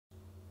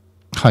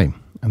Hi,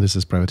 and this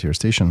is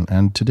PrivateerStation,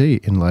 and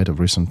today, in light of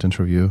recent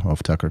interview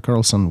of Tucker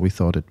Carlson, we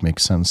thought it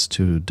makes sense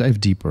to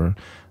dive deeper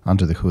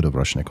under the hood of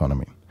Russian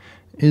economy.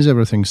 Is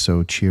everything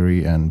so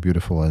cheery and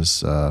beautiful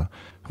as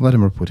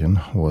Vladimir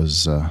Putin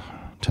was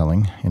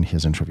telling in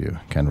his interview?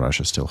 Can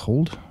Russia still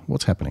hold?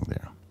 What's happening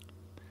there?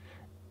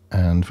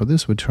 And for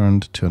this, we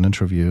turned to an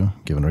interview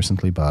given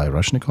recently by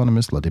Russian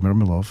economist Vladimir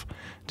Milov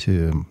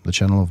to the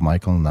channel of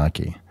Milov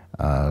Nacke,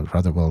 a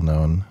rather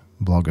well-known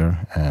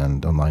blogger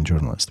and online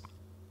journalist.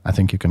 I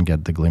think you can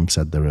get the glimpse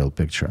at the real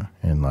picture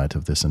in light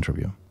of this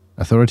interview.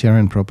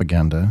 Authoritarian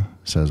propaganda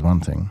says one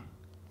thing,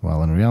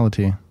 while in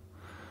reality,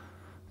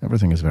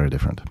 everything is very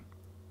different.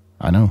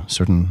 I know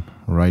certain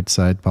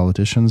right-side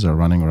politicians are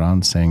running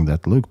around saying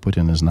that, look,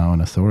 Putin is now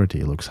an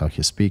authority, looks how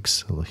he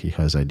speaks, he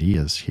has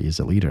ideas, he is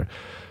a leader.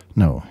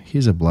 No,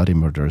 he's a bloody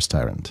murderous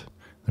tyrant.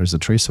 There's a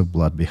trace of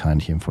blood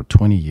behind him for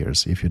 20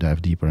 years. If you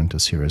dive deeper into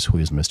serious who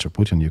is Mr.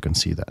 Putin, you can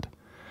see that.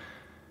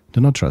 Do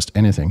not trust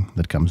anything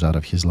that comes out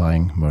of his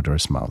lying,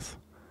 murderous mouth.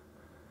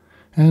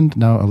 And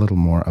now a little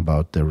more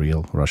about the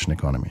real Russian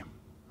economy.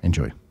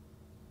 Enjoy.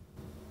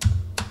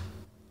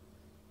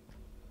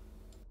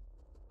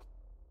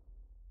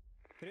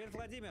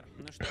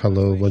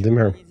 Hello,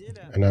 Vladimir.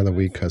 Another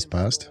week has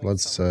passed.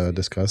 Let's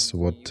discuss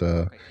what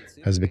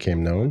has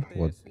become known,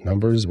 what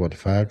numbers, what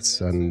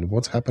facts, and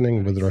what's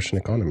happening with the Russian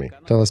economy.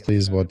 Tell us,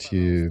 please, what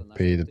you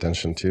paid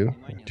attention to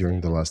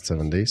during the last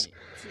 7 days.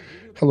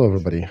 Hello,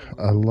 everybody.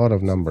 A lot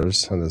of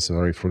numbers on this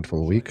very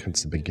fruitful week.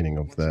 It's the beginning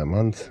of the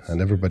month,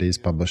 and everybody is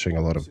publishing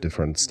a lot of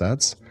different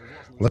stats.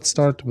 Let's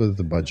start with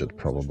the budget,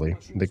 probably,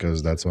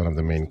 because that's one of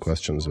the main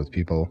questions with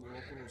people.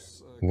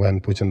 When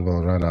Putin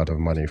will run out of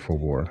money for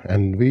war.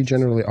 And we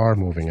generally are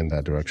moving in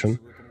that direction.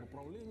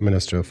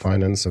 Ministry of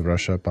Finance of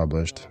Russia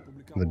published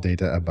the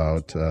data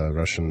about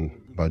Russian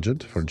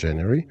budget for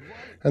January,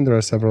 and there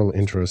are several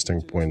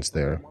interesting points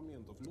there.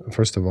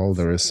 First of all,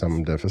 there is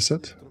some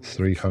deficit,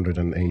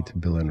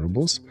 308 billion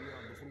rubles,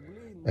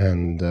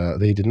 and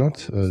they did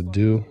not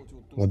do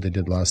what they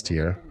did last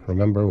year.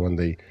 Remember when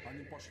they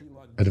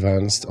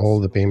advanced all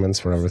the payments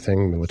for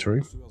everything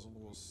military,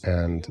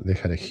 and they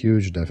had a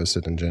huge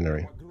deficit in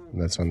January.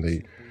 That's when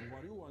they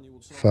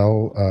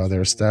fell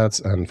their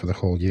stats, and for the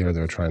whole year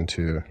they're trying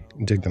to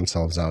dig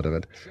themselves out of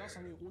it.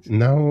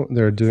 Now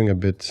they're doing a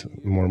bit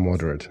more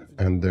moderate,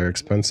 and their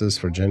expenses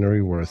for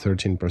January were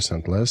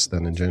 13% less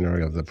than in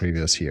January of the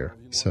previous year.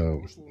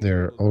 So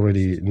they're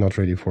already not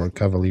ready for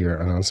cavalier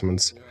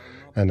announcements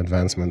and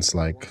advancements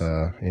like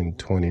in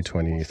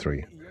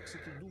 2023.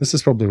 This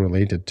is probably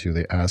related to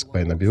the ask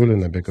by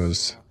Nabiullina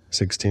because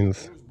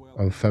 16th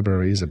of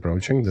February is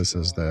approaching. This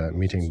is the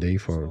meeting day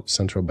for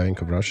Central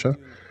Bank of Russia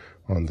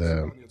on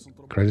the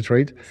credit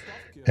rate.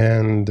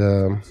 And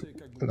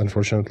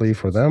unfortunately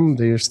for them,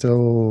 they are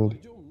still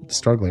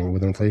struggling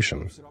with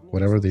inflation.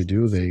 Whatever they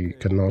do, they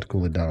cannot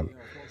cool it down.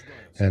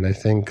 And I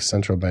think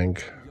Central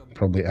Bank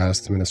probably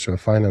asked the Ministry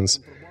of Finance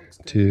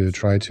to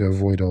try to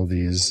avoid all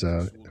these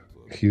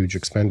huge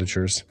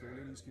expenditures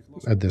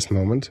at this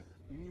moment,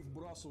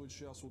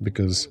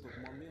 because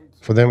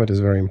for them it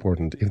is very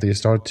important. If they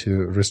start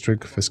to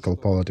restrict fiscal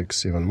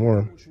politics even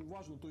more,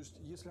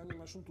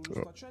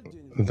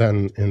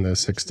 then on the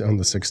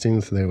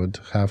 16th they would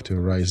have to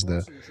raise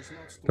the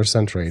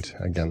percent rate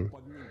again.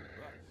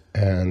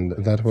 And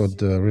that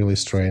would really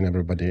strain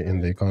everybody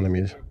in the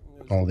economy,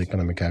 all the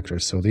economic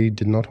actors. So they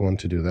did not want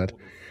to do that.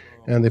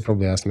 And they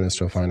probably asked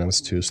Minister of Finance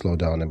to slow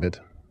down a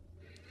bit.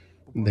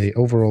 The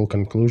overall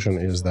conclusion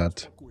is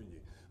that,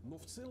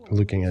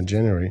 looking at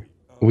January,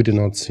 we did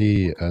not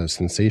see a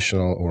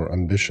sensational or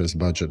ambitious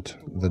budget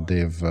that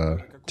they've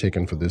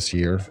taken for this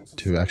year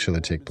to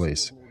actually take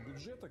place.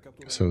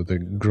 So the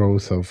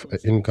growth of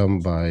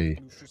income by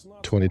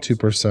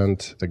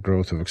 22%, the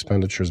growth of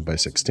expenditures by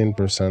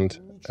 16%,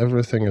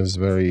 everything is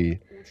very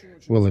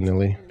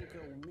willy-nilly.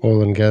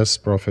 Oil and gas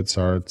profits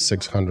are at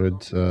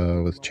 600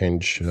 with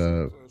change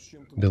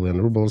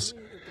billion rubles.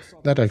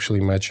 That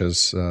actually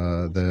matches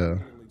the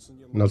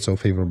not so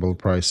favorable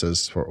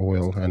prices for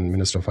oil, and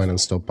Minister of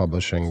Finance stopped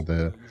publishing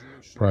the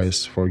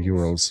price for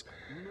Urals.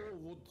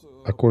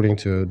 According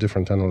to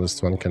different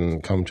analysts, one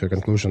can come to a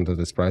conclusion that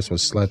its price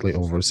was slightly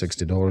over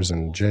 $60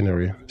 in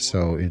January,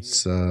 so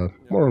it's more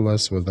or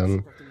less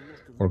within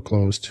or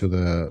close to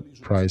the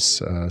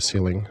price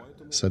ceiling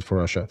set for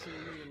Russia.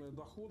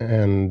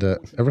 And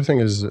everything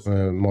is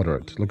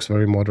moderate, looks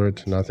very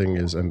moderate, nothing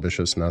is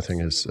ambitious, nothing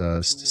is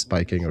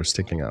spiking or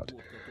sticking out.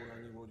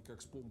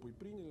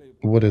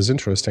 What is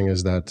interesting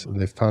is that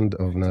the Fund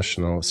of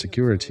National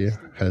Security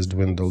has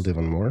dwindled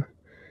even more,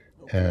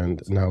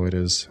 and now it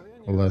is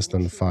less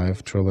than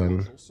 5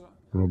 trillion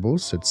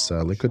rubles, its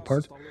liquid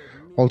part.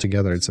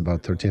 Altogether, it's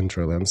about 13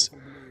 trillions.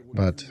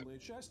 But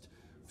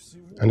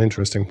an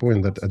interesting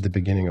point that at the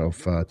beginning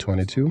of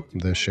 22,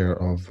 the share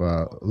of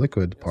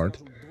liquid part,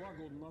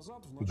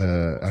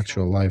 the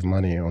actual live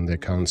money on the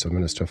accounts of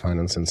Minister of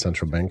Finance and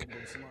Central Bank,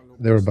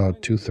 they're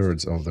about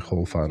 2/3 of the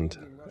whole fund.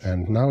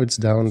 And now it's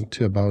down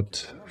to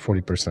about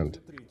 40%.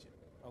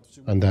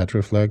 And that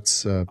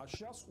reflects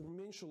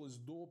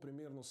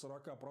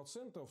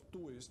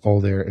all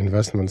their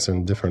investments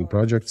in different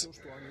projects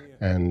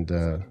and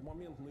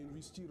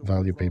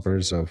value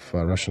papers of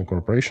Russian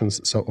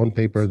corporations. So on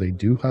paper, they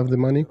do have the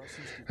money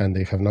and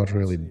they have not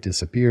really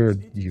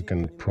disappeared. You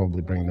can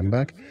probably bring them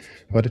back,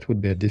 but it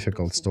would be a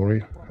difficult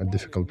story, a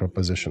difficult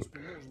proposition.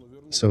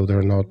 So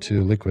they're not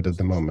too liquid at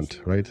the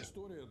moment, right?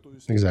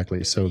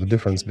 Exactly. So the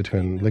difference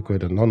between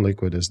liquid and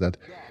non-liquid is that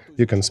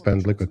you can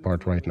spend liquid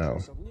part right now.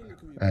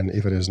 And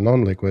if it is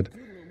non-liquid,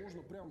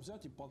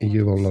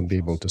 you will not be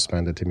able to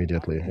spend it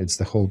immediately. It's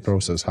the whole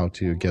process how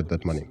to get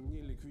that money.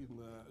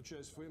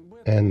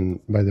 And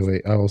by the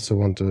way, I also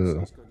want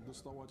to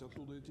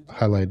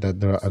highlight that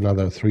there are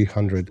another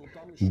 300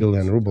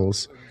 billion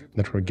rubles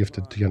that were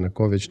gifted to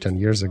Yanukovych 10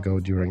 years ago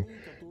during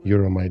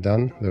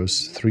Euromaidan.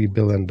 Those $3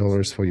 billion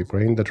for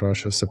Ukraine that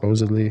Russia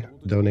supposedly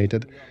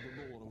donated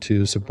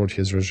to support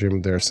his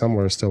regime. They're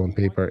somewhere still on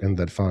paper in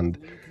that fund,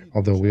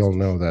 although we all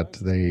know that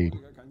they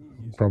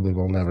probably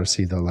will never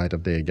see the light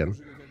of day again.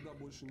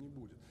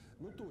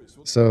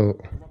 So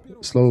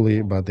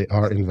slowly, but they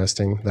are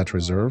investing that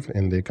reserve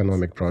in the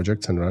economic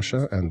projects in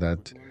Russia, and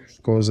that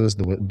causes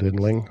the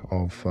dwindling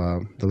of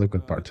the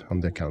liquid part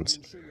on the accounts.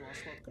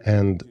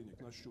 And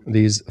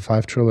these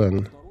 5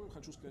 trillion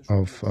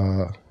of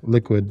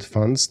liquid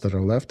funds that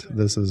are left,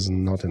 this is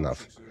not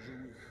enough.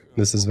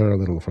 This is very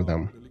little for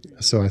them.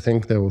 So I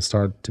think they will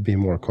start to be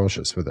more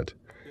cautious with it.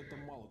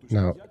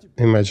 Now,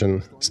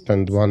 imagine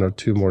spend 1 or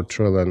 2 more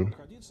trillion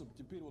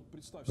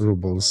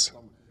rubles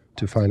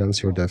to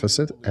finance your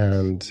deficit,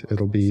 and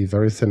it'll be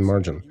very thin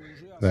margin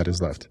that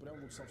is left.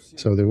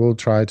 So they will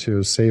try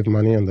to save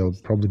money, and they'll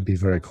probably be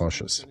very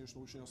cautious.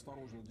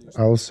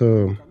 I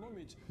also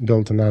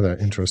built another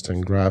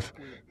interesting graph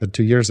that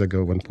 2 years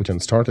ago, when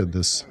Putin started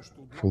this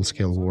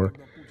full-scale war,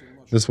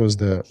 this was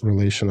the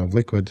relation of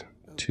liquid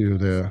to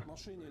the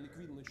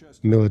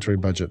military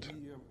budget.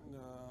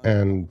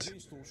 And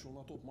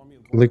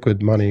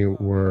liquid money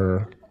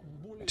were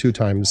 2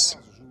 times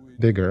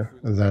bigger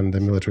than the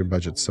military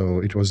budget, so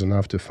it was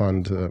enough to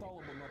fund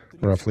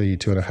roughly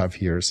 2.5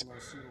 years.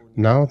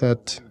 Now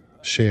that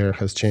share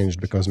has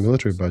changed because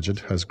military budget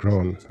has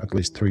grown at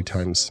least 3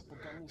 times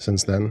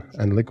since then,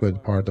 and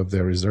liquid part of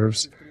their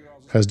reserves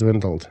has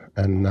dwindled,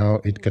 and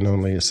now it can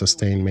only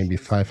sustain maybe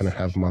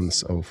 5.5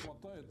 months of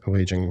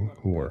waging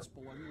war.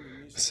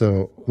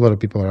 So a lot of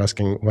people are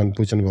asking when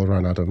Putin will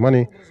run out of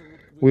money.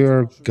 We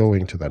are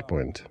going to that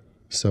point.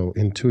 So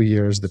in 2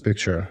 years, the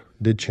picture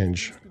did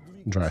change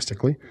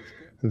drastically.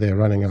 They're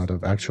running out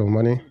of actual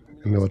money,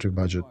 the military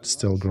budget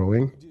still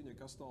growing.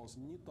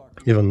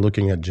 Even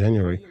looking at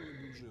January,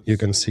 you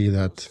can see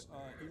that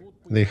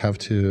they have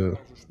to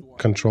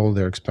control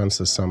their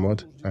expenses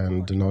somewhat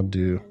and do not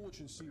do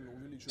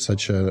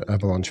such an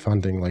avalanche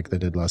funding like they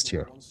did last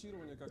year.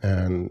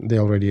 And they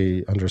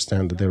already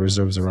understand that their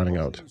reserves are running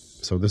out.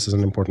 So this is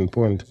an important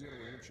point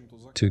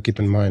to keep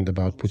in mind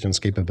about Putin's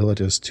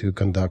capabilities to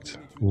conduct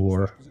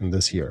war in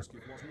this year.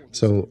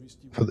 So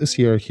for this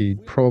year, he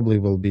probably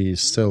will be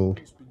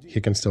he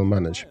can still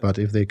manage. But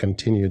if they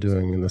continue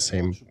doing in the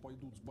same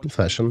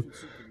fashion,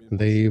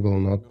 they will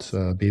not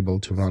be able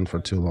to run for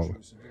too long.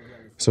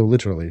 So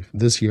literally,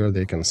 this year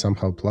they can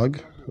somehow plug.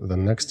 The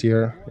next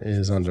year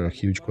is under a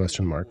huge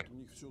question mark.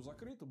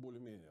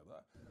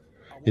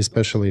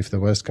 Especially if the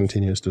West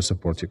continues to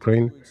support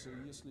Ukraine,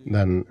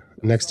 then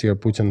next year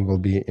Putin will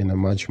be in a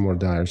much more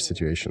dire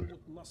situation.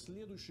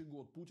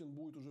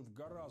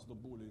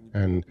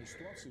 And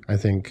I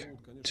think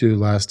to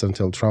last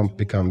until Trump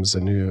becomes a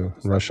new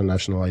Russian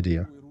national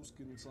idea.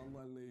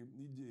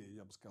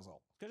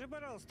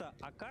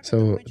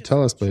 So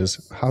tell us,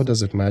 please, how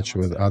does it match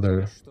with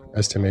other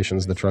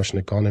estimations that Russian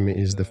economy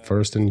is the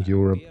first in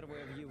Europe,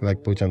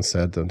 like Putin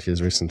said in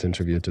his recent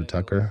interview to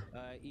Tucker,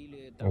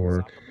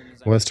 or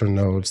Western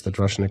notes that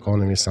Russian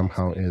economy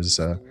somehow is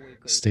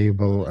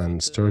stable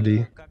and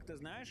sturdy?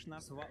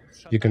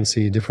 You can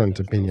see different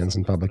opinions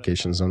in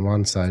publications. On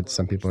one side,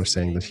 some people are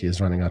saying that he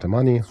is running out of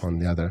money. On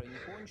the other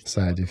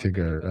side, you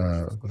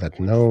figure that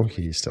no,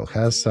 he still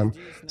has some.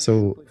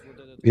 So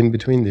in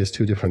between these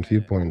 2 different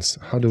viewpoints,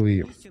 how do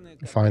we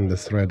find the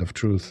thread of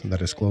truth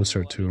that is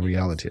closer to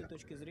reality?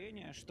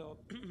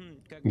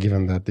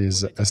 Given that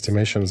these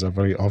estimations are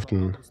very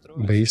often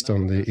based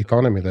on the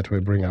economy that we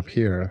bring up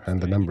here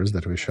and the numbers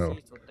that we show.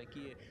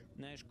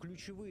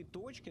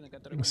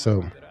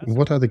 So,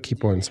 what are the key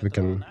points we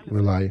can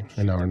rely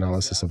in our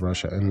analysis of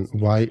Russia, and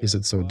why is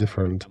it so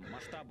different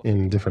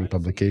in different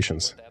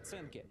publications?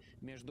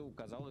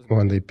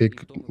 When they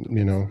pick,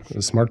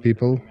 smart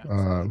people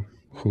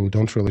who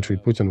don't really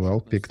treat Putin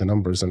well, pick the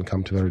numbers and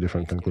come to very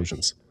different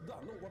conclusions.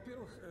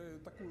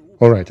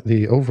 All right,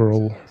 the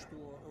overall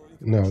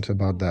note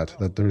about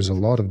that there is a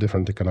lot of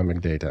different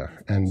economic data,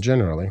 and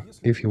generally,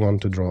 if you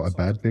want to draw a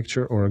bad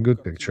picture or a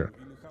good picture,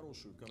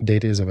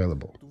 data is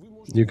available.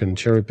 You can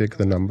cherry-pick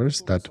the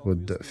numbers that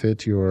would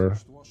fit your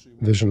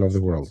vision of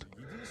the world.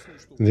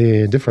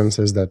 The difference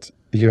is that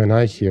you and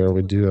I here,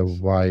 we do a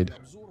wide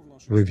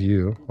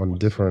review on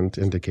different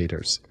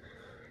indicators.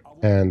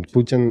 And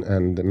Putin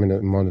and the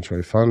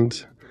Monetary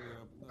Fund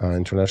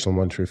International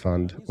Monetary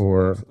Fund,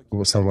 or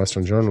some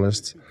Western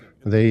journalists,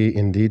 they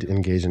indeed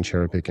engage in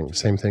cherry picking.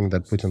 Same thing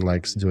that Putin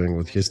likes doing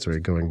with history,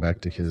 going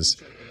back to his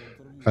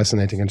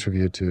fascinating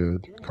interview to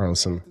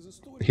Carlson.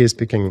 He is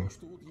picking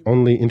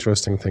only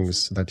interesting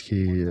things that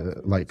he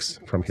likes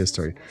from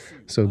history.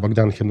 So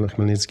Bogdan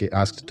Khmelnytsky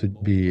asked to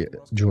be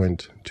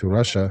joined to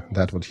Russia.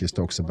 That's what he's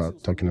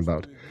talking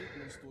about.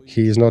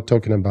 He is not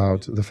talking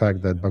about the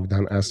fact that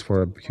Bogdan asked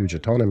for a huge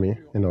autonomy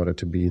in order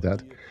to be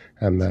that,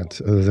 and that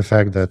the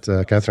fact that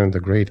Catherine the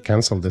Great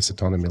canceled this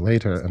autonomy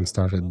later and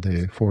started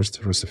the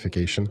forced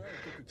Russification.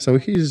 So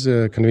he's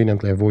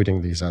conveniently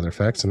avoiding these other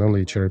facts and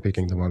only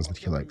cherry-picking the ones that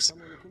he likes.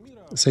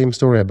 Same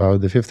story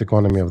about the fifth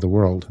economy of the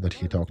world that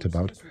he talked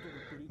about.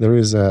 There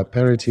is a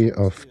parity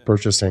of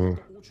purchasing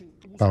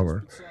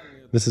power.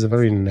 This is a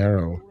very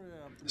narrow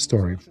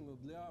story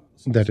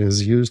that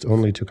is used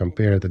only to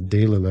compare the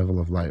daily level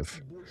of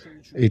life.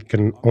 It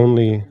can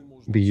only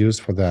be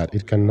used for that.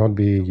 It cannot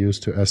be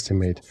used to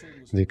estimate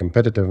the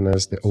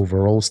competitiveness, the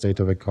overall state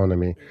of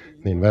economy,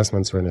 the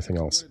investments, or anything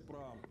else.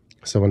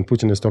 So when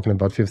Putin is talking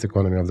about fifth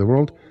economy of the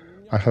world,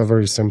 I have a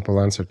very simple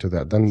answer to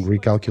that. Then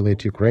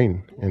recalculate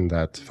Ukraine in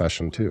that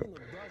fashion too.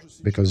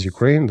 Because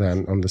Ukraine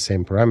then, on the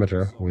same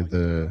parameter with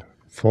the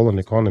fallen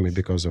economy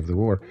because of the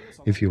war,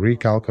 if you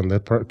recalc on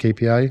that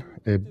KPI,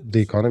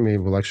 the economy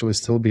will actually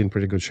still be in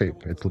pretty good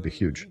shape. It will be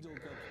huge.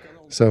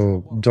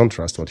 So don't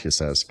trust what he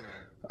says.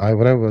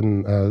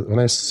 When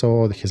I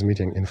saw his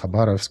meeting in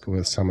Khabarovsk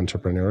with some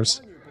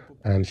entrepreneurs,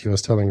 and he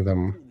was telling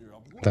them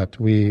that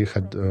we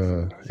had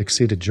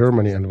exceeded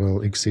Germany and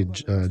will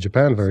exceed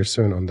Japan very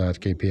soon on that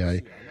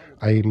KPI,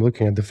 I'm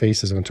looking at the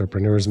faces of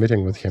entrepreneurs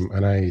meeting with him,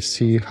 and I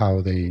see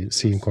how they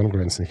see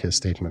incongruence in his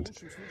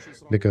statement.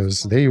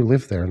 Because they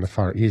live there in the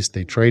Far East,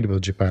 they trade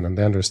with Japan, and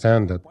they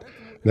understand that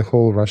the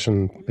whole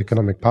Russian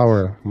economic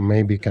power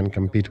maybe can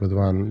compete with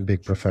one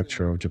big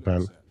prefecture of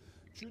Japan.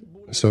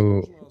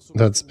 So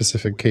that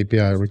specific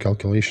KPI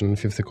recalculation,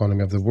 fifth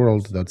economy of the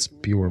world, that's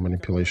pure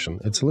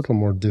manipulation. It's a little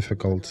more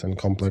difficult and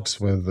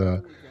complex with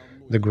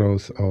the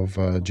growth of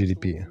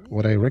GDP.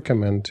 What I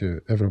recommend to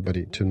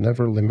everybody, to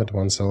never limit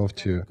oneself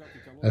to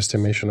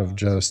estimation of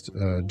just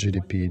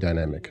GDP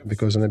dynamic,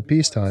 because in a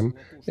peacetime,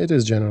 it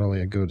is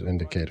generally a good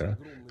indicator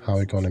how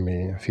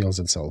economy feels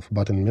itself.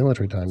 But in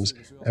military times,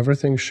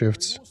 everything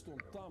shifts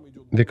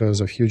because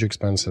of huge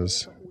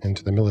expenses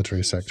into the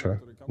military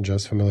sector,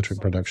 just for military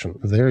production.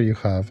 There you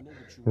have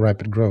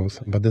rapid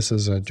growth, but this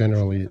is a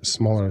generally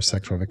smaller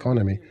sector of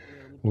economy,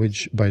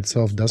 which by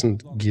itself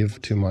doesn't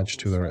give too much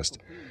to the rest.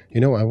 You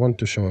know, I want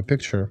to show a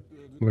picture.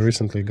 We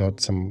recently got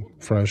some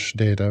fresh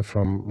data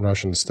from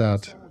Russian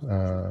Stat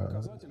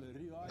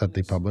that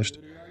they published.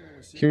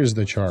 Here's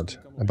the chart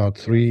about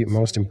 3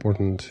 most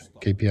important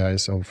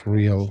KPIs of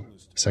real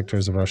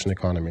sectors of Russian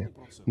economy.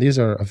 These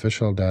are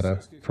official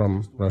data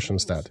from Russian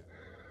Stat.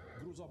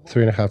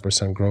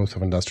 3.5% growth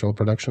of industrial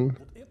production,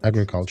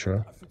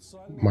 agriculture,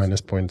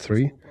 minus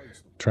 0.3,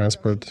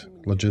 transport,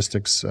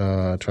 logistics,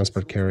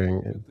 transport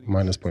carrying,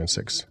 minus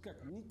 0.6.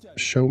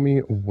 Show me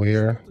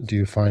where do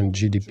you find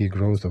GDP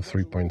growth of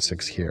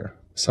 3.6 here?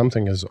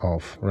 Something is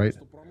off, right?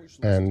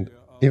 And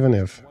even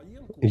if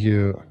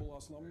you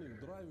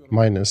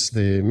minus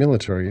the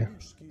military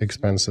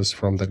expenses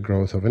from that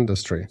growth of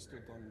industry,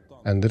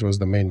 and it was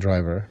the main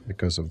driver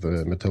because of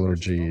the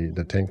metallurgy,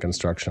 the tank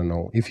construction and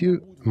all. If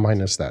you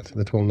minus that,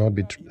 that will not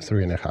be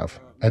 3.5.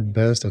 At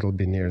best, it'll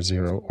be near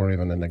 0 or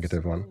even a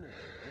negative 1.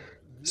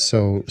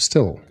 So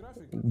still,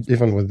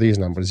 even with these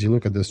numbers, you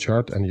look at this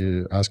chart and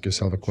you ask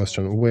yourself a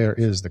question, where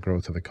is the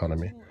growth of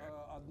economy?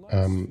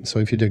 So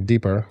if you dig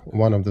deeper,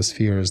 one of the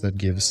spheres that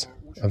gives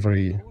a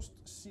very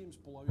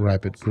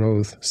rapid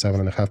growth,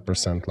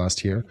 7.5%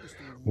 last year,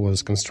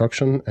 was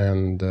construction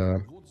and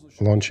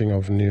launching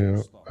of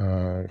new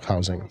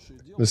housing.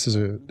 This is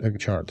a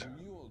chart.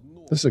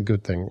 This is a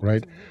good thing,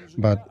 right?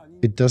 But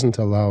it doesn't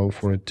allow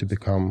for it to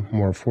become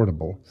more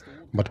affordable.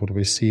 But what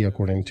we see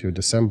according to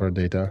December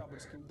data,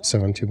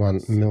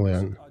 71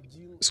 million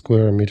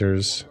square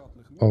meters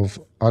of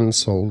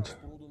unsold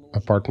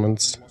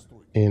apartments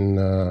in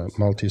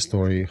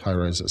multi-story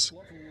high-rises.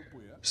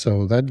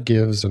 So that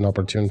gives an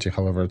opportunity,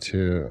 however,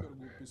 to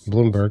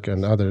Bloomberg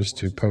and others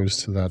to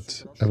post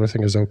that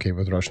everything is okay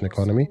with Russian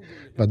economy,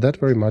 but that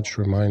very much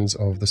reminds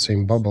of the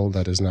same bubble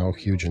that is now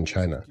huge in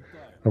China.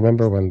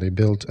 Remember when they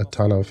built a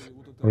ton of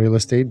real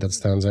estate that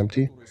stands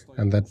empty,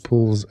 and that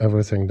pulls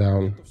everything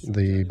down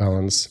the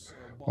balance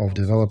of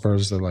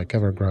developers like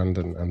Evergrande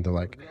and the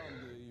like.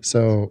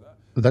 So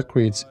that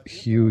creates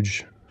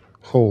huge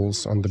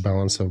holes on the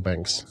balance of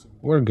banks.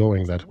 We're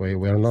going that way.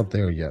 We are not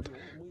there yet.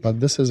 But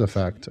this is a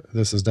fact.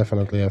 This is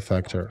definitely a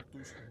factor.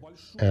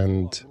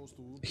 And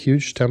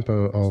huge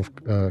tempo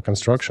of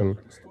construction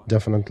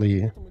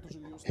definitely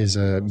is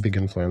a big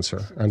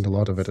influencer, and a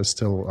lot of it is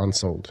still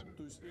unsold.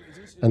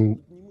 And,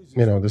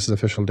 you know, this is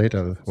official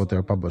data, what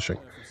they're publishing.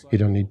 You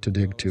don't need to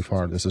dig too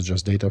far. This is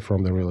just data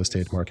from the real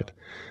estate market.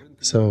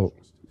 So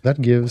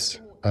that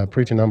gives a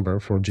pretty number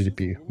for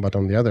GDP. But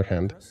on the other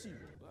hand,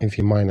 if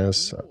you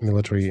minus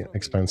military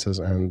expenses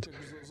and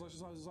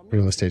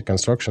real estate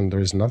construction, there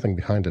is nothing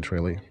behind it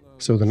really.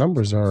 So the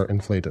numbers are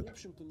inflated.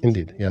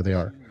 Indeed, yeah, they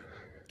are.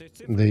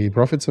 The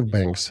profits of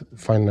banks,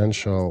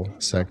 financial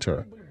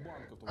sector,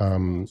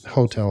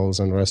 hotels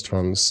and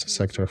restaurants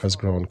sector has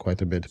grown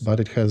quite a bit, but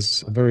it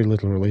has very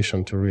little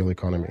relation to real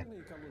economy.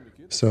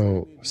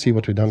 So see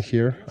what we've done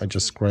here? I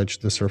just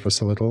scratched the surface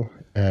a little,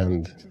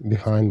 and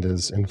behind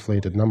these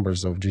inflated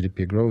numbers of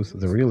GDP growth,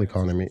 the real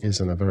economy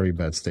is in a very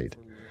bad state.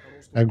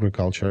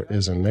 Agriculture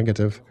is in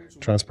negative,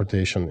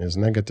 transportation is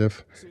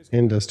negative,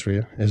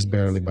 industry is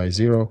barely by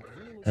zero,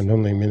 and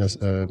only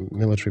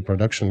military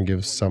production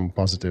gives some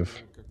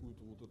positive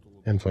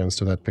influence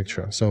to that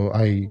picture. So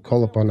I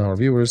call upon our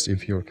viewers,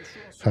 if you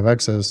have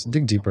access,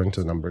 dig deeper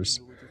into the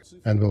numbers,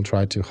 and we'll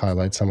try to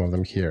highlight some of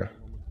them here.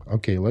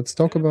 Okay, let's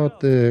talk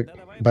about the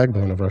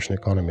backbone of Russian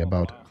economy,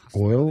 about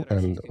oil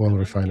and oil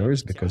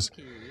refineries, because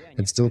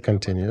it still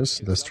continues.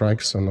 The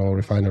strikes on oil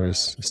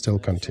refineries still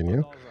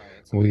continue.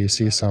 We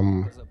see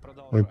some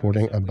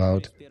reporting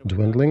about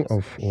dwindling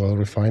of oil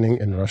refining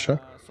in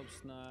Russia,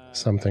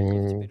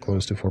 something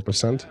close to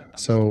 4%.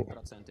 So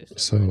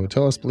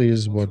tell us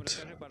please,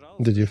 what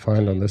did you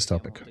find on this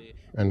topic,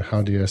 and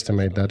how do you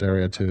estimate that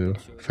area to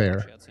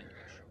fare?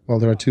 Well,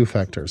 there are two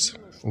factors.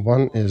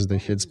 One is the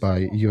hits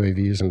by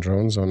UAVs and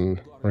drones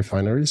on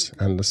refineries,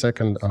 and the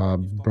second are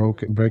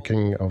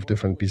breaking of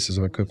different pieces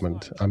of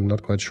equipment. I'm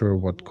not quite sure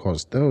what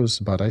caused those,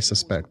 but I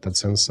suspect that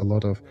since a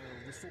lot of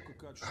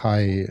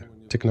high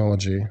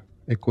technology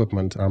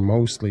equipment are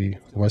mostly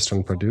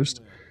Western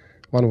produced,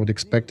 one would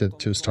expect it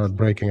to start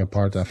breaking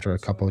apart after a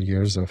couple of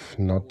years of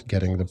not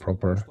getting the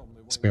proper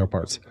spare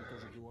parts.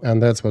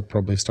 And that's what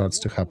probably starts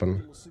to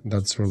happen.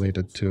 That's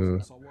related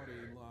to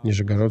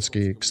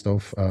Nizhegorodsky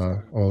Kstov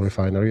oil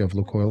refinery of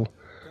Lukoil.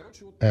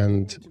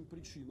 And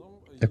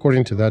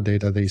according to that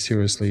data, they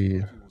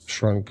seriously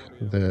shrunk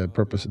the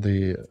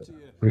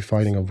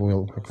refining of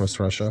oil across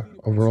Russia,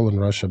 overall in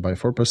Russia by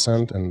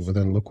 4%, and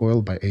within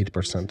Lukoil by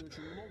 8%.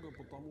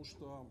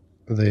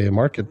 The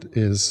market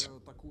is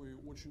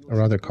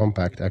rather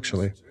compact,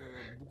 actually,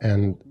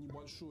 and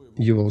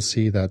you will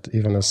see that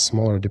even a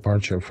smaller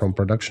departure from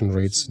production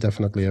rates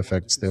definitely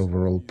affects the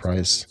overall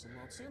price.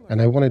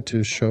 And I wanted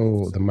to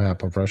show the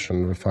map of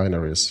Russian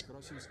refineries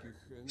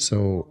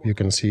so you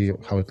can see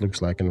how it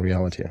looks like in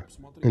reality.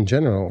 In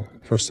general,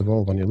 first of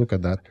all, when you look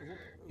at that,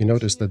 you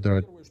notice that there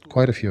are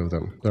quite a few of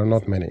them. There are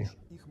not many.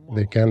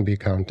 They can be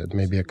counted,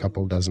 maybe a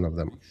couple dozen of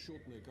them.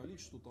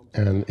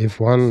 And if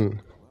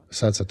one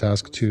sets a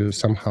task to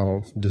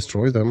somehow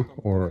destroy them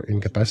or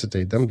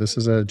incapacitate them, this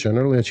is a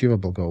generally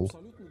achievable goal.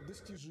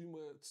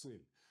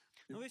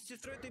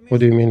 What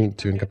do you mean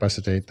to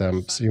incapacitate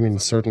them? So you mean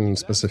certain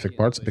specific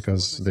parts?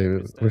 Because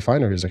the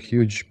refinery is a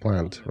huge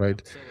plant,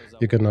 right?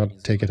 You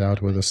cannot take it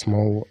out with a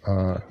small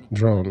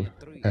drone,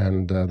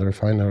 and the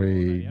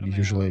refinery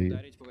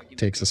usually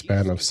takes a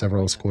span of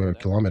several square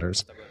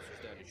kilometers.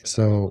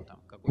 So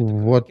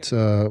what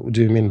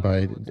do you mean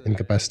by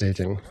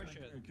incapacitating?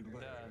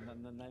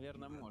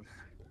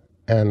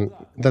 And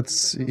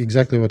that's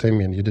exactly what I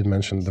mean. You did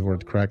mention the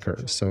word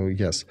cracker. So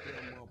yes,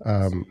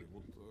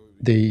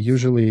 they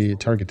usually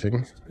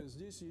targeting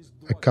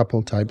a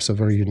couple types of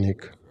very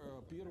unique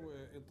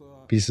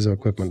pieces of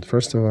equipment.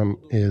 First of them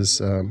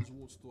is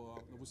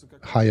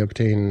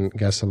high-octane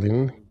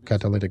gasoline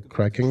catalytic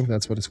cracking.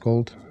 That's what it's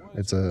called.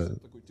 It's a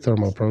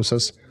thermal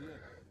process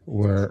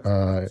where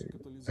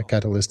a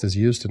catalyst is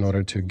used in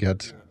order to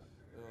get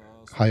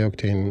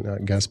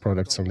high-octane gas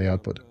products from the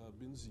output.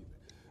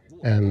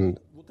 And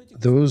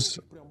those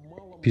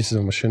pieces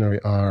of machinery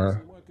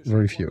are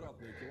very few.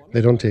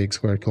 They don't take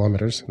square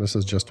kilometers. This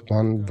is just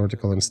one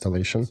vertical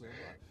installation,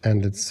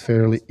 and it's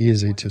fairly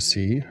easy to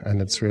see,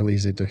 and it's really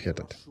easy to hit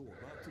it.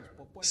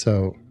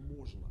 So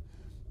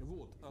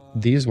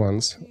these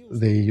ones,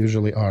 they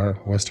usually are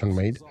Western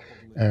made,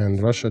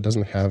 and Russia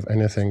doesn't have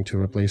anything to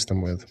replace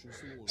them with.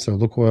 So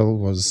Lukoil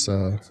was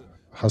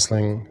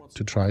hustling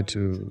to try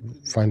to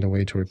find a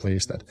way to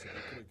replace that.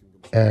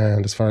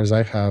 And as far as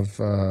I have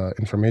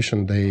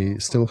information, they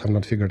still have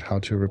not figured how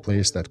to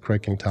replace that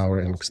cracking tower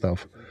and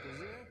stuff.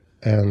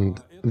 And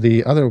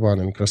the other one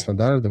in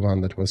Krasnodar, the one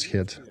that was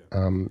hit,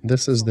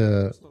 this is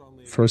the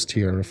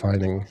first-tier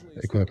refining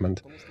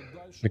equipment.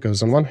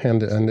 Because on one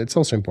hand, and it's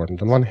also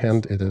important, on one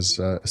hand it is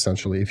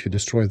essentially, if you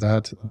destroy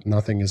that,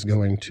 nothing is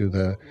going to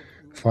the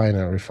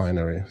finer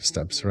refinery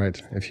steps,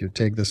 right? If you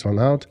take this one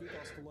out,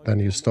 then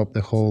you stop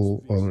the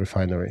whole oil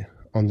refinery.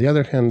 On the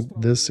other hand,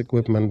 this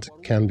equipment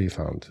can be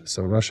found.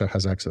 So Russia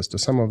has access to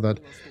some of that,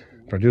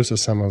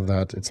 produces some of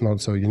that. It's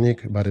not so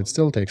unique, but it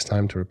still takes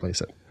time to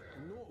replace it.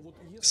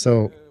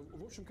 So,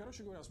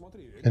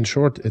 in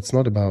short, it's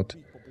not about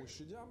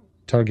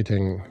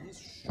targeting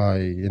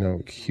by,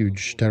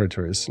 huge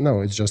territories.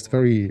 No, it's just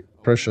very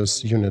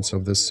precious units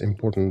of this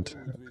important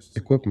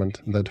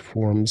equipment that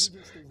forms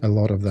a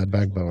lot of that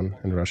backbone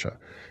in Russia.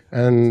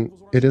 And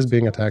it is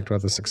being attacked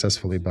rather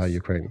successfully by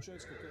Ukraine.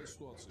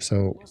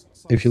 So,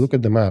 if you look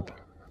at the map,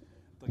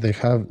 they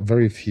have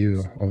very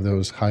few of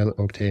those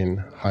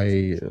high-octane,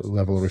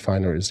 high-level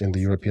refineries in the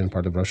European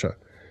part of Russia.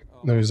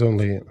 There is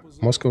only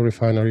Moscow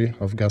refinery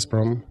of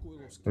Gazprom,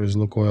 There is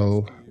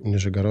Lukoil,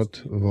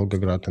 Nizhegorod,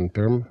 Volgograd and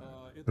Perm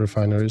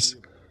refineries,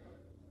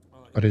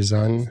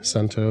 Ryazan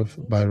center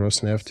by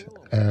Rosneft,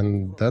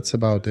 and that's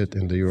about it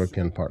in the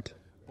European part.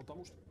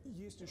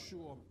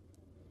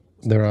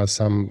 There are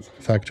some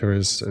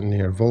factories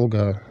near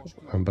Volga,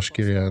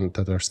 Bashkiria and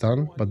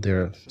Tatarstan, but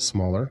they're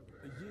smaller.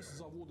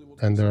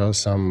 And there are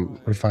some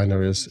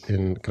refineries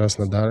in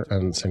Krasnodar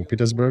and St.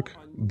 Petersburg,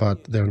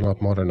 but they're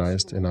not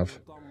modernized enough.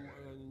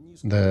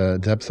 The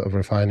depth of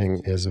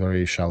refining is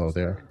very shallow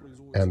there,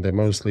 and they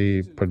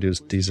mostly produce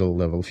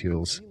diesel-level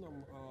fuels.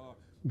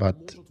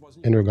 But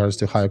in regards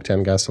to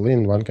high-octane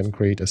gasoline, one can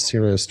create a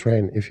serious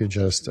strain if you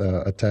just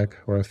attack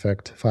or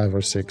affect 5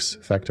 or 6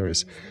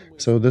 factories.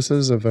 So this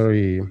is a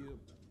very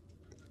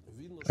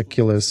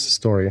Achilles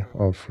story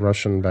of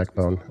Russian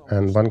backbone,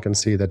 and one can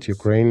see that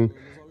Ukraine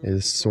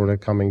is sort of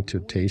coming to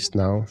taste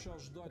now,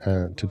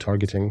 to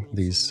targeting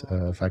these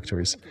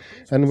factories.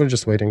 And we're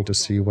just waiting to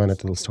see when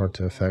it will start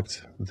to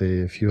affect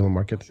the fuel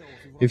market.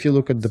 If you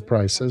look at the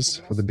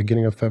prices for the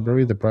beginning of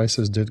February, the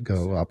prices did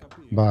go up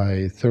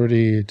by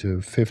 30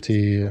 to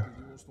 50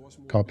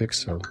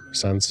 kopecks or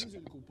cents,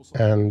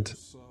 and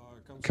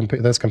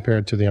that's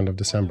compared to the end of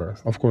December.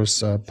 Of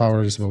course,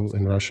 powers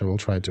in Russia will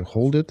try to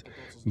hold it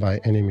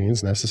by any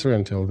means necessary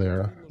until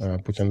their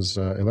Putin's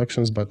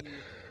elections, but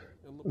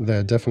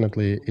there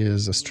definitely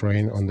is a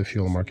strain on the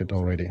fuel market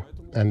already.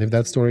 And if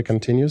that story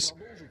continues,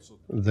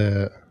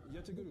 the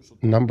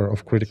number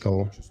of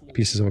critical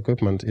pieces of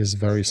equipment is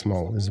very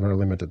small, is very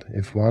limited.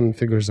 If one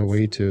figures a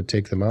way to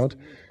take them out,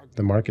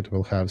 the market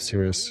will have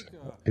serious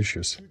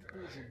issues.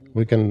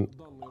 We can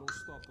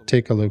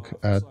take a look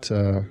at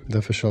the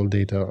official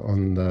data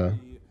on the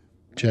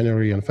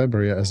January and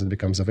February as it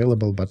becomes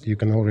available, but you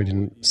can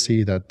already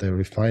see that the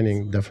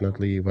refining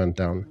definitely went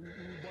down.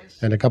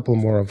 And a couple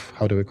more of,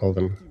 how do we call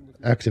them,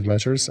 active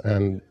measures,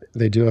 and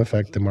they do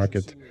affect the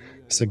market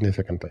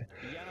significantly.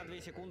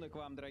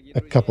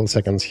 A couple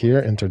seconds here,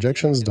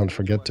 interjections. Don't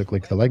forget to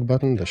click the like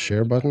button, the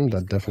share button.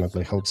 That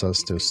definitely helps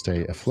us to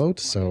stay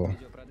afloat, so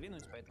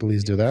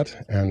please do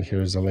that. And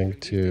here's a link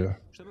to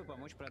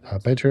our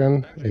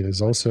Patreon. It is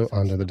also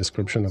under the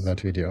description of that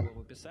video.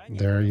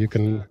 There you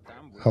can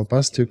help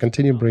us to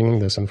continue bringing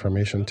this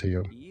information to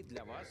you.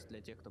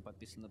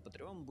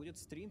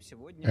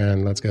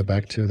 And let's go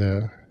back to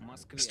the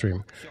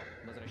stream.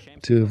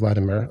 To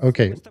Vladimir.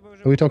 Okay,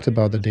 we talked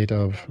about the data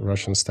of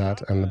Russian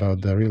stat and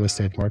about the real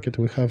estate market.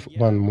 We have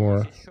one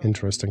more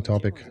interesting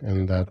topic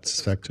in that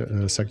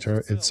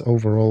sector. It's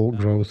overall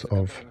growth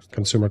of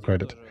consumer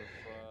credit.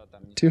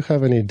 Do you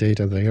have any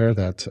data there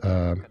that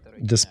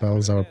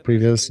dispels our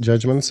previous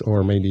judgments,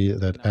 or maybe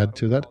that add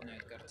to that?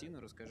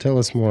 Tell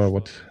us more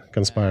what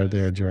conspired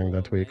there during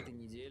that week.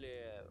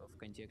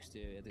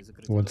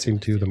 What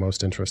seemed to you the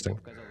most interesting?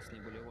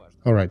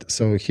 All right,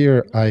 so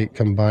here I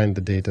combined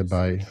the data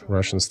by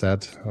Russian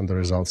stat on the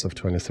results of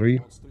 23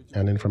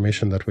 and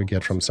information that we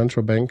get from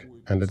central bank,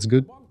 and it's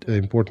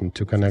important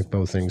to connect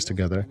both things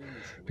together,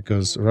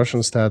 because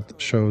Russian stat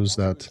shows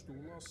that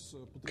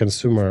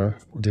consumer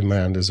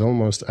demand is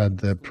almost at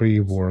the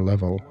pre-war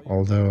level,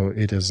 although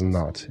it is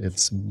not.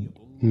 It's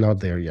not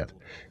there yet.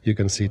 You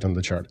can see it on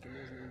the chart.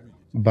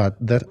 But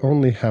that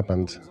only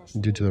happened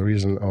due to the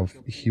reason of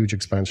huge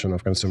expansion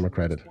of consumer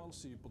credit.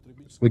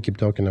 We keep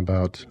talking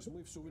about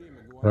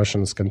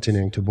Russians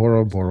continuing to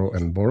borrow,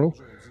 and borrow.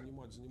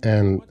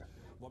 And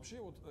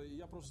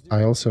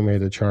I also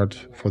made a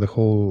chart for the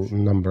whole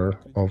number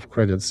of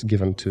credits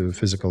given to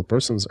physical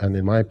persons, and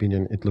in my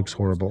opinion, it looks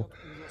horrible.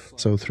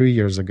 So 3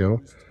 years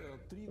ago,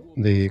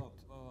 the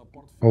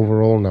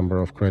overall number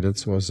of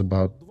credits was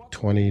about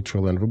 20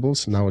 trillion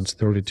rubles. Now it's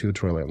 32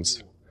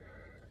 trillions.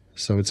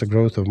 So it's a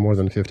growth of more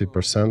than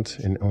 50%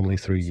 in only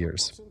 3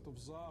 years.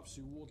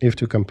 If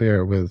to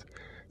compare with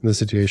the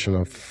situation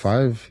of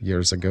 5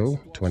 years ago,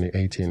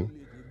 2018,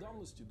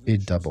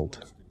 it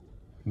doubled.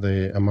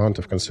 The amount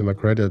of consumer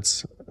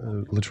credits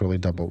literally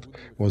doubled.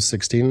 It was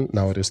 16,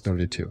 now it is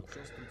 32.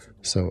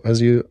 So as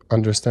you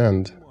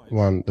understand,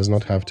 one does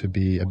not have to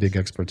be a big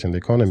expert in the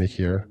economy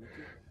here.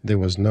 There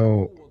was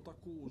no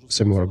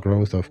similar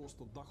growth of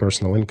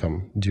personal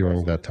income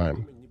during that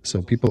time.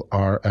 So people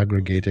are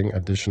aggregating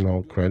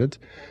additional credit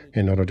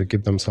in order to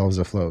keep themselves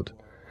afloat.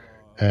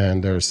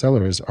 And their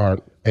salaries are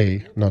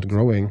A, not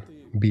growing,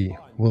 B,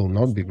 will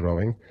not be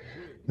growing.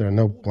 There are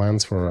no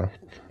plans for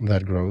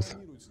that growth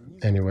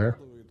anywhere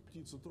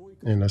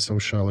in a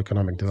social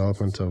economic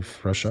development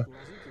of Russia,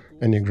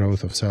 any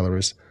growth of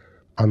salaries,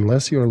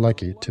 unless you're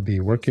lucky to be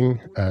working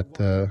at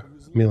the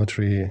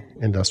military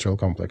industrial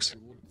complex.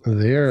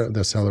 There,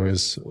 the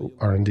salaries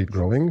are indeed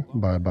growing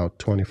by about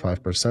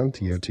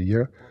 25% year to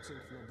year,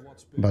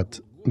 but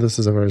this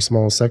is a very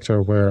small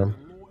sector where,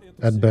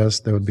 at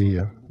best, there would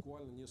be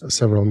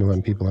several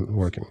million people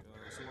working.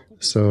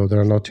 So there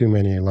are not too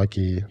many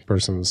lucky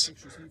persons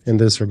in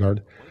this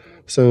regard.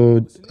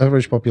 So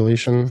average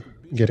population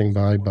getting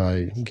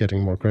by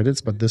getting more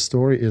credits, but this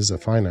story is a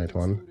finite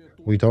one.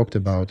 We talked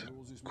about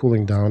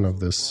cooling down of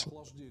this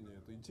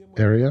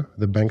area.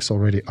 The banks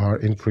already are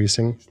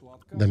increasing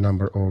the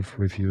number of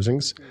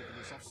refusings.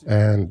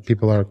 and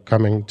people are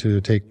coming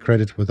to take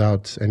credit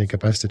without any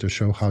capacity to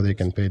show how they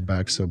can pay it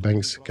back. So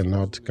banks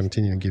cannot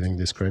continue giving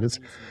these credits,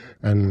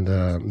 and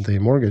the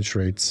mortgage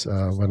rates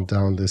went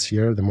down this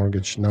year, the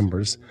mortgage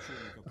numbers,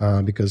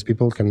 because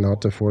people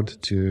cannot afford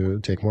to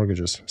take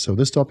mortgages. So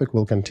this topic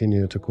will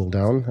continue to cool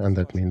down, and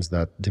that means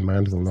that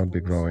demand will not be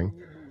growing.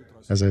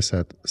 As I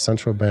said,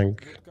 central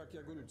bank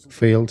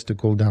failed to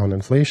cool down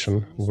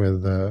inflation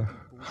with a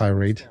high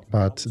rate,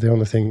 but the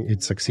only thing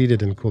it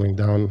succeeded in cooling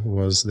down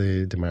was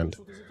the demand.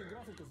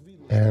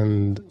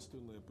 And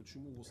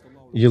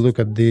you look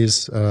at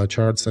these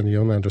charts and you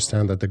only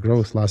understand that the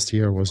growth last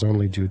year was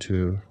only due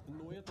to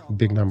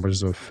big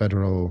numbers of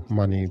federal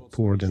money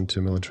poured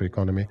into military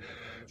economy.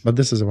 But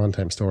this is a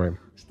one-time story.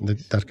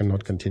 That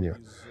cannot continue.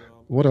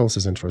 What else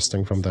is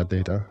interesting from that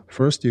data?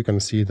 First, you can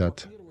see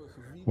that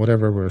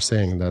whatever we're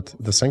saying, that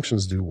the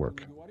sanctions do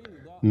work.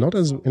 Not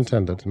as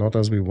intended, not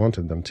as we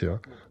wanted them to,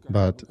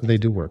 but they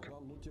do work.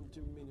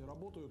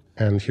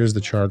 And here's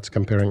the chart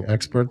comparing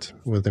export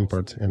with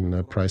import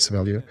in price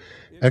value.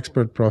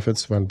 Export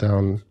profits went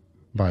down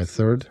by a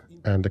third,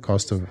 and the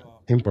cost of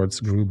imports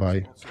grew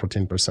by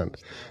 14%,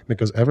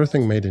 because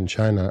everything made in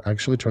China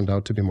actually turned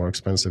out to be more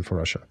expensive for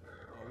Russia.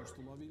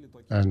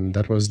 And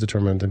that was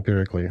determined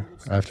empirically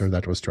after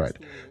that was tried.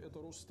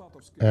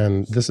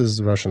 And this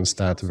is Russian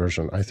stat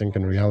version. I think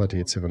in reality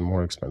it's even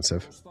more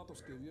expensive.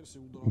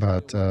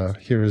 But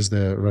here is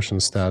the Russian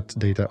stat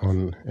data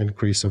on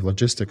increase of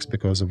logistics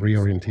because of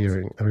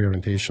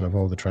reorientation of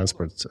all the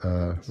transport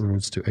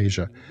routes to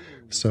Asia.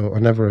 So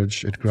on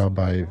average, it grew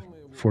by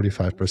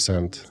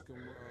 45%,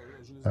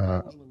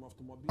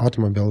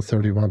 automobile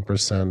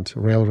 31%,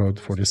 railroad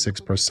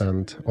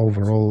 46%,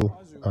 overall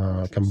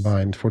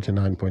combined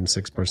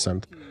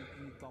 49.6%.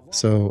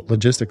 So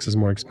logistics is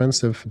more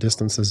expensive,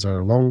 distances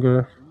are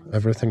longer,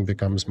 everything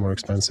becomes more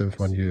expensive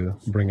when you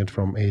bring it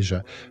from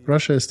Asia.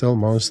 Russia is still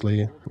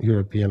mostly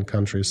European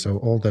country, so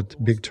all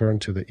that big turn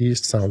to the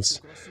east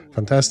sounds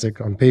fantastic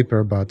on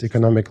paper, but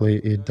economically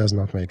it does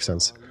not make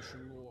sense.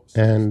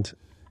 And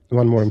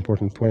one more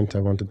important point I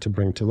wanted to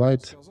bring to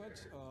light: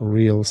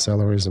 real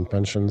salaries and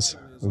pensions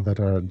that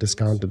are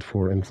discounted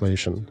for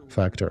inflation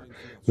factor.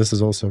 This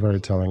is also a very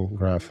telling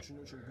graph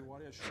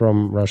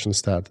from Russian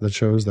stat that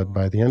shows that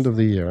by the end of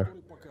the year,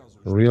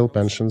 real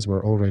pensions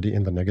were already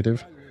in the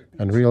negative,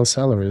 and real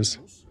salaries,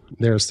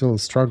 they're still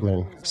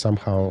struggling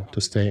somehow to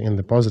stay in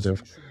the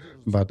positive,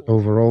 but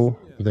overall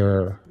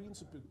they're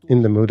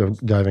in the mood of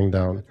diving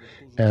down.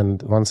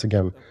 And once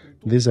again,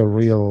 these are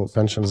real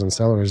pensions and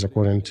salaries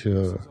according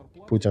to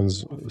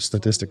Putin's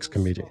statistics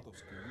committee.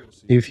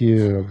 If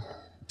you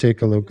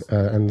take a look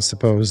and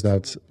suppose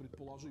that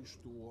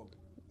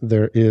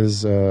there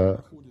is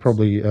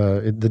probably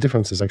the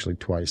difference is actually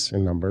twice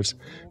in numbers,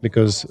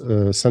 because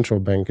central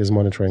bank is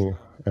monitoring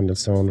and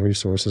its own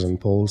resources and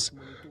polls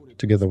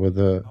together with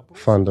the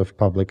fund of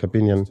public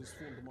opinion.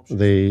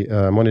 They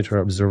monitor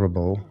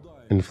observable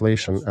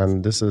inflation,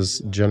 and this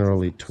is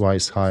generally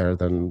twice higher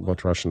than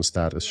what Russian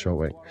stat is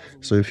showing.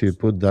 So if you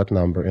put that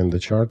number in the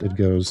chart, it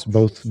goes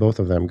both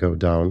of them go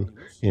down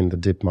in the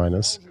dip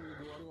minus.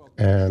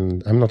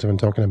 And I'm not even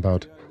talking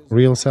about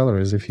real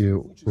salaries. If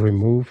you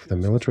remove the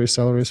military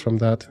salaries from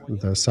that,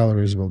 the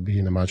salaries will be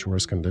in a much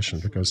worse condition,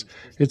 because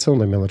it's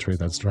only military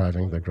that's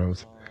driving the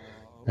growth.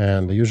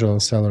 And the usual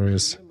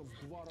salaries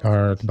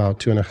are about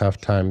 2.5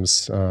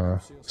 times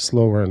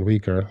slower and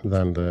weaker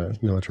than the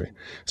military.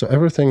 So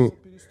everything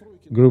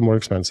grew more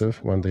expensive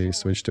when they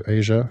switched to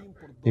Asia.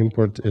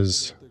 Import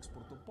is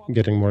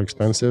getting more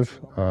expensive.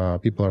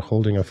 People are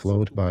holding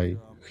afloat by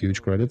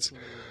huge credits,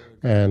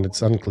 and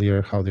it's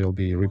unclear how they'll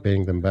be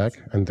repaying them back,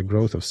 and the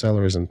growth of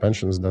salaries and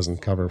pensions doesn't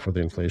cover for the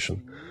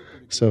inflation.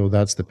 So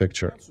that's the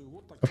picture.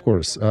 Of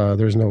course,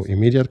 there's no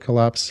immediate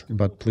collapse,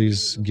 but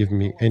please give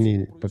me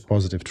any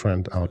positive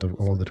trend out of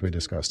all that we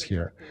discussed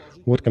here.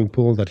 What can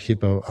pull that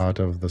hippo out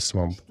of the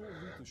swamp?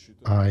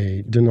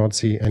 I do not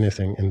see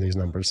anything in these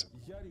numbers.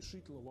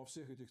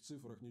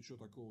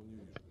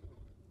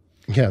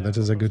 Yeah, that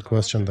is a good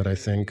question that I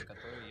think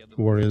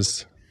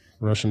worries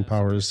Russian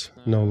powers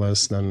no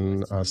less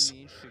than us.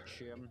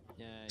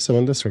 So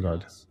in this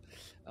regard,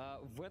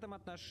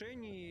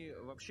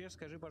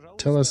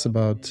 tell us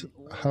about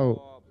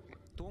how,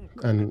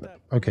 and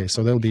okay,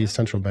 so there'll be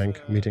central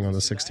bank meeting on the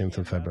 16th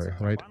of February,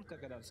 right?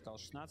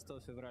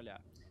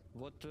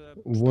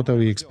 What are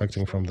we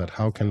expecting from that?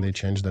 How can they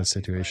change that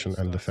situation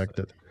and affect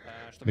it?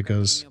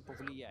 Because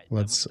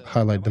let's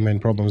highlight the main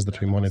problems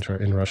that we monitor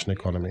in Russian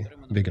economy: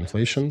 big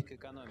inflation,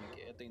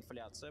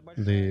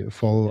 the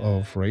fall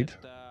of rate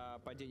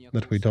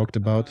that we talked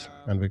about,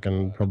 and we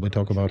can probably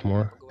talk about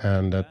more,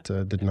 and that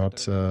did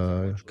not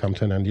come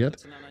to an end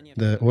yet.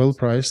 The oil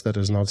price that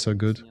is not so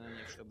good,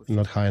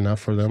 not high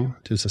enough for them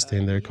to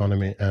sustain their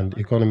economy, and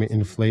economy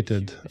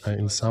inflated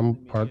in some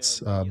parts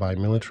by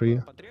military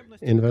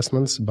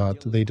investments, but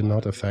they do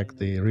not affect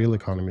the real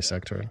economy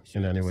sector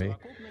in any way.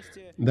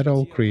 That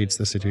all creates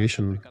the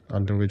situation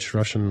under which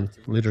Russian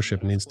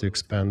leadership needs to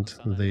expand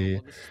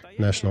the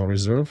national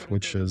reserve,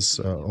 which is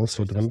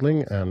also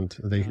dwindling, and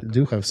they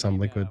do have some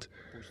liquid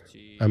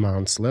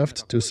amounts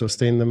left to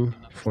sustain them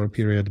for a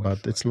period,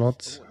 but it's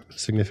not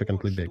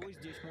significantly big.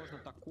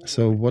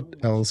 So what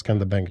else can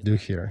the bank do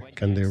here?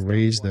 Can they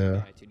raise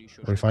the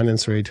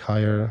refinance rate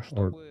higher,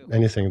 or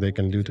anything they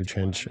can do to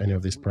change any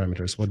of these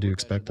parameters? What do you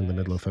expect in the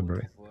middle of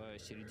February?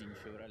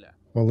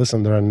 Well,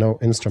 listen, there are no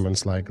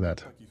instruments like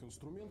that.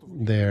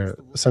 Their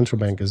central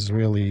bank is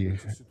really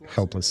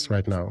helpless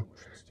right now.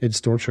 It's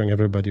torturing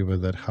everybody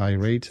with that high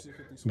rate,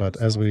 but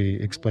as we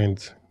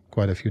explained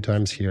quite a few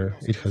times here,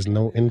 it has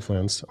no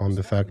influence on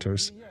the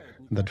factors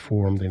that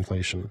form the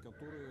inflation.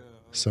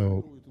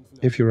 So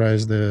if you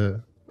raise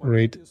the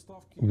rate,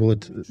 will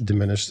it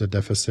diminish the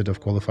deficit of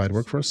qualified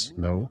workforce?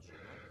 No.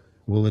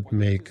 Will it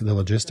make the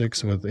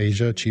logistics with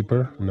Asia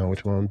cheaper? No,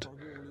 it won't.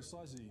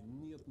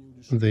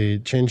 The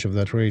change of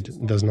that rate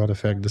does not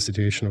affect the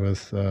situation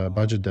with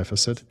budget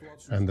deficit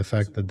and the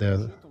fact that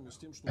they're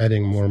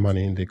adding more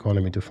money in the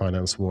economy to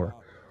finance war.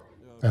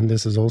 And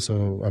this is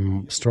also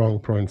a strong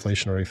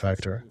pro-inflationary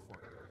factor.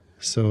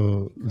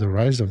 So the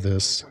rise of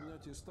this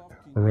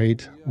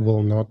rate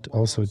will not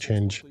also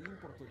change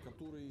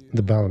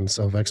the balance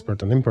of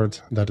export and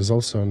import. That is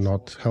also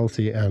not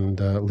healthy and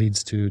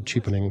leads to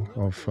cheapening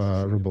of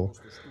ruble.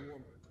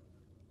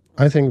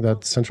 I think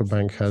that central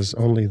bank has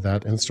only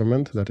that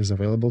instrument that is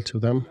available to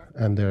them,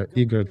 and they're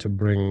eager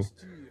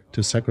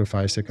to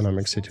sacrifice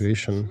economic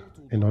situation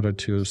in order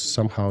to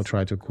somehow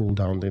try to cool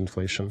down the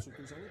inflation.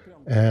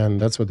 And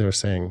that's what they're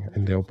saying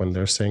in the open.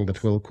 They're saying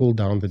that we'll cool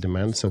down the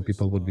demand so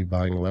people would be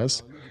buying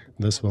less.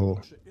 This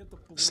will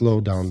slow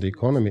down the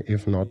economy,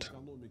 if not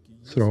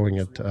falling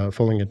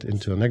it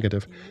into a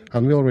negative.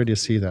 And we already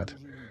see that.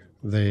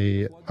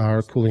 They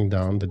are cooling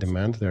down the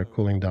demand, they're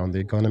cooling down the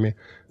economy,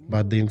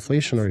 but the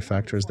inflationary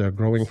factors, they're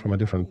growing from a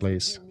different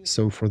place.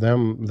 So for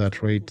them,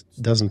 that rate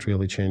doesn't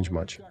really change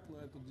much.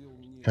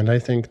 And I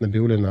think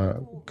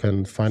Nabiullina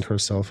can find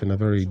herself in a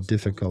very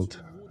difficult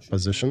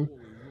position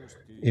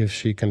if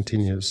she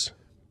continues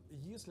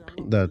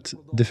that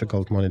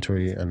difficult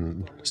monetary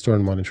and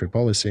stern monetary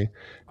policy,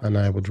 and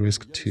I would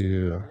risk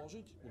to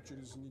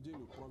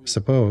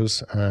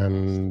suppose,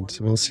 and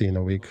we'll see in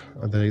a week,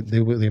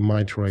 they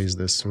might raise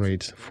this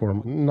rate for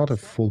not a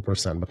full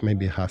percent, but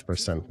maybe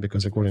 0.5%,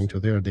 because according to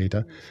their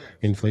data,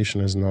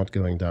 inflation is not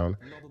going down,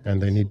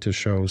 and they need to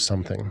show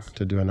something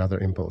to do another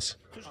impulse.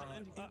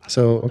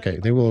 So, okay,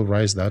 they will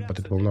raise that, but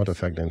it will not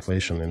affect the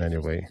inflation in any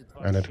way,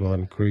 and it will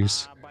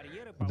increase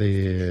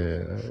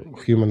the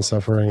human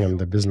suffering and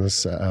the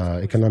business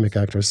economic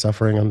actors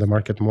suffering on the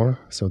market more,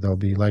 so there'll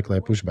be likely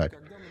a pushback.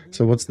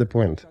 So what's the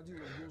point?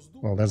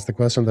 Well, that's the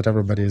question that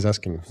everybody is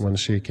asking. When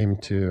she came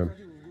to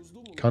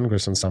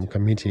Congress on some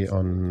committee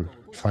on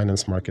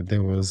finance market,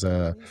 there was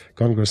a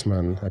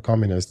congressman, a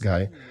communist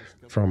guy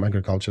from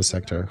agriculture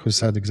sector, who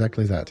said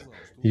exactly that.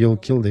 You'll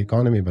kill the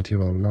economy, but you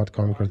will not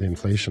conquer the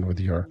inflation with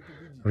your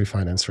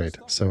refinance rate.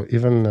 So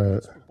even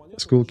a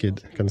school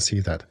kid can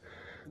see that.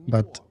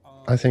 But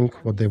I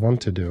think what they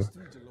want to do,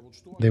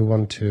 they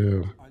want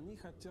to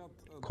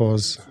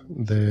cause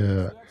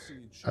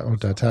or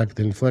to attack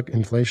the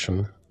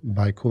inflation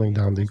by cooling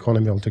down the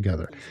economy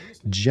altogether.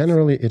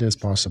 Generally, it is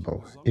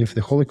possible. If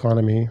the whole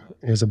economy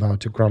is about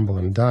to crumble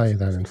and die,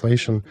 then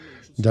inflation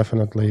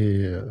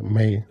definitely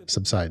may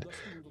subside.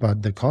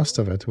 But the cost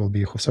of it will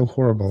be so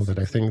horrible that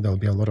I think there'll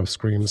be a lot of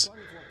screams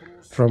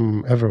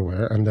from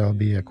everywhere, and there'll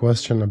be a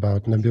question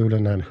about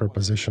Nabiullina and her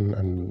position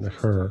and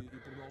her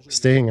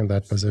staying in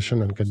that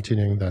position and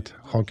continuing that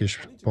hawkish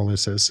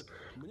policies.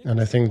 And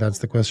I think that's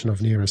the question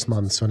of nearest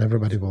months, when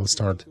everybody will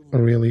start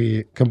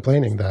really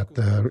complaining that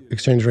the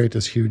exchange rate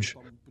is huge,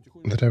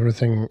 that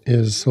everything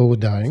is slowly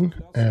dying,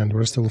 and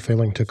we're still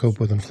failing to cope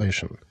with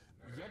inflation.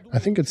 I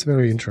think it's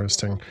very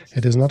interesting.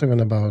 It is not even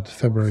about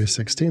February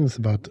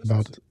 16th, but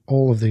about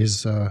all of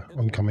these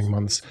oncoming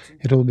months.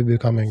 It will be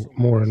becoming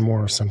more and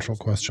more a central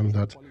question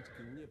that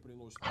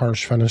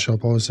harsh financial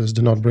policies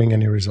do not bring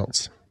any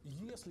results.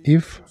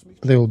 If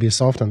they will be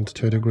softened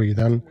to a degree,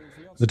 then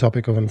the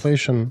topic of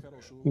inflation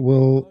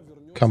will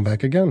come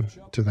back again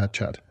to that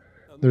chat.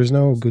 There is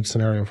no good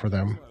scenario for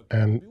them,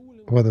 and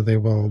whether they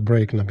will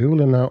break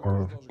Nabiullina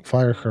or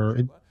fire her,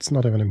 it's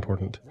not even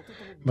important.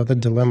 But the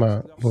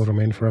dilemma will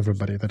remain for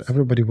everybody, that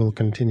everybody will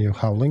continue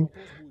howling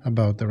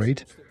about the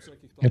rate.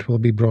 It will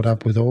be brought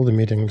up with all the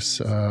meetings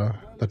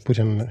that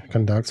Putin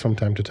conducts from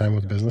time to time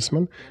with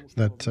businessmen,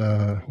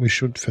 that we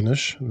should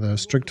finish the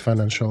strict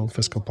financial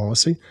fiscal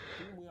policy.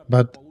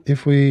 But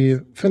if we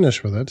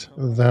finish with it,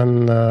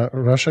 then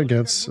Russia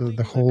gets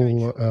the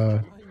whole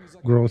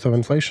growth of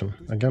inflation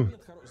again.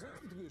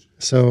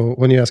 So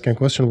when you ask a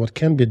question, what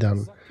can be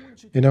done?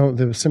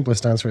 The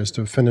simplest answer is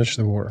to finish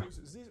the war.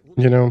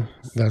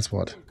 That's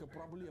what.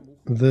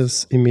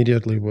 This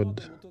immediately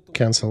would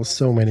cancel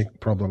so many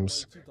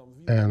problems,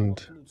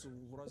 and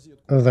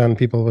then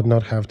people would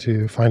not have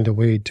to find a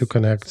way to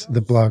connect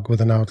the plug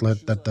with an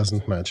outlet that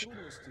doesn't match.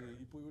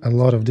 A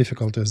lot of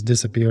difficulties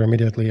disappear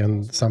immediately,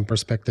 and some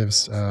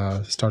perspectives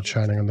start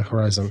shining on the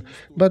horizon.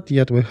 But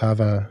yet we have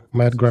a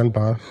mad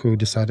grandpa who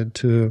decided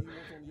to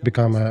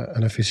become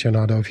an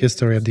aficionado of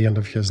history at the end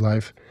of his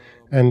life,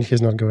 and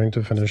he's not going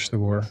to finish the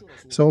war.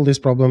 So all these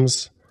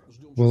problems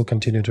will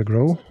continue to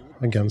grow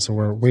again. So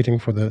we're waiting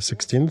for the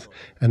 16th.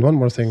 And one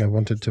more thing I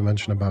wanted to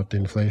mention about the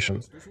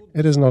inflation.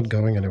 It is not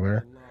going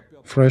anywhere.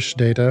 Fresh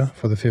data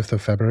for the 5th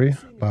of February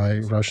by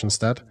Russian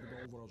Stat.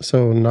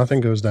 So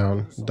nothing goes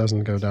down,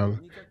 doesn't go down.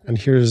 And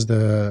here's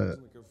the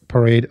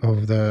parade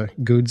of the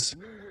goods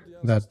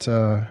that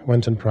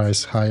went in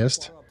price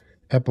highest.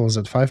 Apples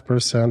at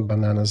 5%,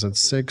 bananas at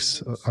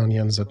 6%,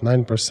 onions at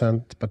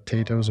 9%,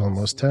 potatoes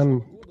almost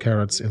 10%,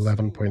 carrots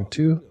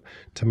 11.2%,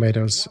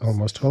 tomatoes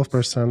almost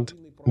 12%,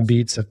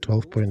 beets at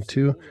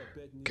 12.2%,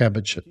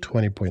 cabbage at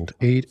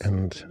 20.8%,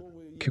 and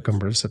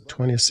cucumbers at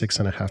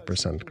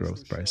 26.5%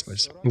 growth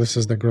price-wise. This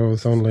is the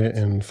growth only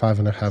in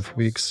 5.5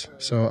 weeks.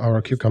 So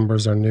our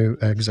cucumbers are new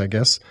eggs, I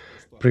guess.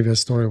 Previous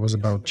story was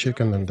about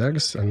chicken and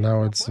eggs, and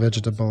now it's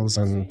vegetables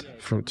and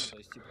fruit.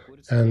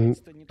 And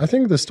I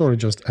think the story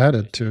just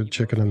added to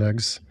chicken and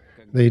eggs.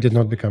 They did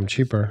not become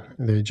cheaper.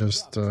 They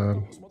just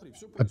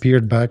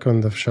appeared back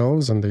on the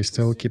shelves, and they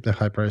still keep the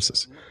high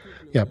prices.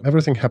 Yeah,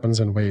 everything happens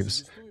in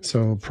waves.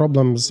 So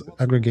problems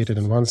aggregated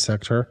in one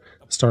sector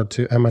start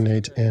to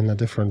emanate in a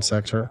different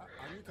sector.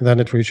 Then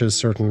it reaches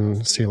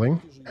certain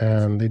ceiling,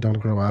 and they don't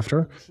grow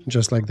after.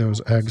 Just like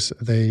those eggs,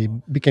 they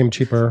became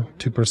cheaper,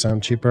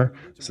 2% cheaper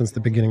since the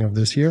beginning of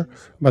this year.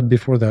 But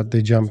before that,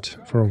 they jumped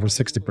for over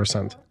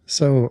 60%.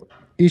 So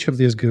each of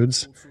these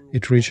goods,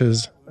 it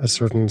reaches a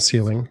certain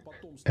ceiling,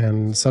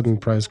 and sudden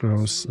price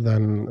growth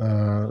then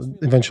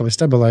eventually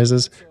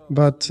stabilizes,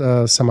 but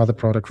some other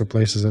product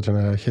replaces it in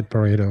a hit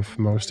parade of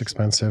most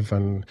expensive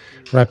and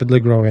rapidly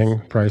growing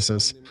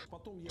prices.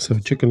 So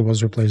chicken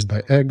was replaced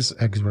by eggs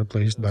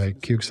replaced by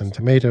cukes and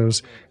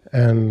tomatoes,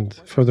 and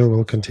further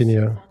will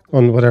continue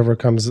on whatever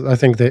comes. I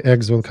think the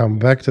eggs will come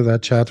back to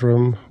that chat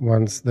room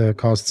once the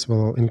costs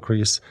will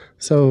increase.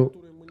 So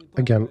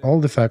again,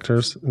 all the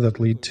factors that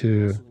lead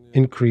to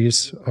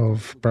increase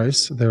of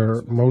price,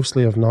 they're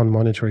mostly of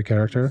non-monetary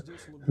character.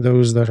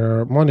 Those that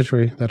are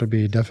monetary, that would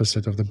be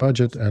deficit of the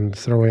budget and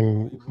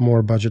throwing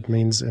more budget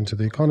means into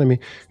the economy.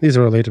 These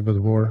are related with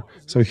war.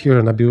 So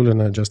here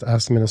Nabiullina just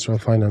asked Minister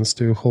of Finance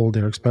to hold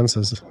their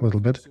expenses a little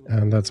bit,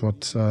 and that's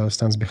what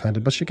stands behind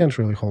it. But she can't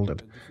really hold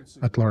it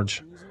at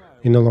large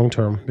in the long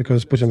term,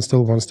 because Putin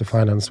still wants to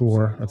finance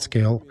war at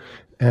scale,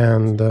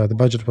 and the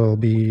budget will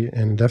be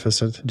in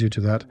deficit due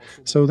to that.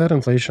 So that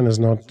inflation is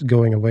not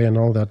going away, and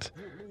all that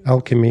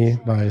alchemy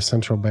by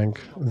central bank,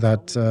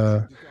 that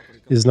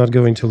is not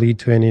going to lead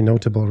to any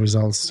notable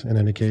results in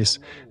any case.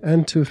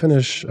 And to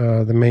finish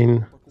the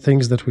main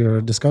things that we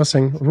are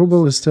discussing,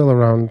 ruble is still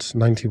around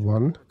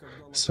 91.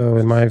 So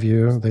in my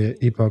view, the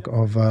epoch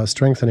of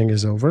strengthening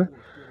is over,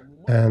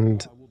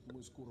 and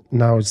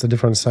now it's a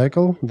different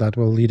cycle that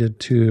will lead it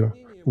to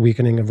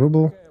weakening of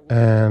ruble.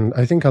 And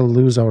I think I'll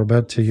lose our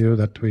bet to you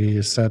that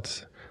we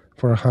set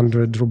for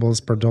 100 rubles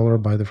per dollar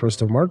by the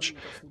 1st of March.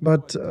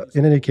 But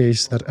in any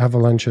case, that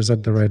avalanche is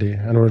at the ready,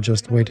 and we're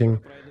just waiting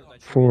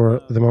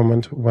for the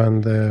moment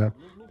when the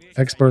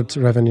export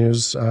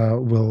revenues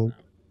will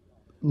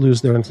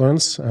lose their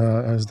influence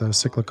as the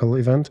cyclical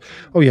event.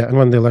 Oh yeah, and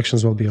when the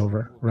elections will be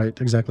over, right?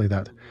 Exactly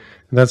that.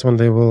 And that's when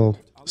they will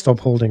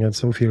stop holding it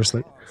so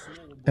fiercely.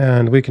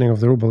 And weakening of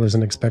the ruble is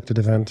an expected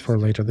event for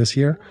later this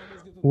year.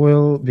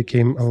 Oil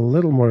became a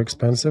little more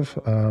expensive.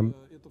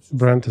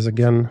 Brent is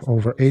again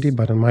over 80,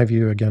 but in my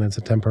view, again, it's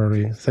a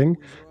temporary thing,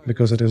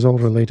 because it is all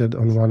related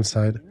on one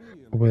side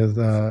with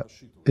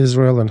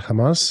Israel and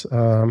Hamas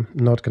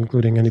not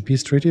concluding any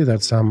peace treaty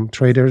that some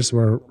traders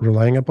were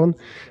relying upon.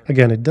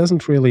 Again, it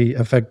doesn't really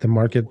affect the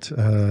market,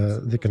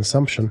 the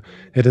consumption.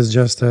 It is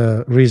just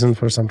a reason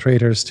for some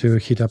traders to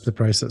heat up the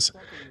prices.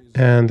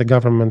 And the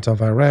government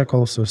of Iraq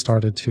also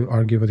started to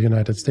argue with the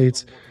United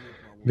States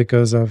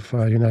because of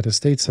United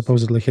States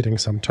supposedly hitting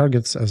some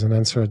targets as an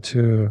answer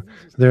to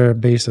their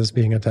bases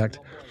being attacked.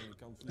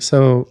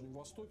 So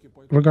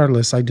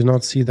regardless, I do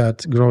not see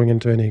that growing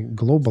into any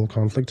global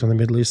conflict in the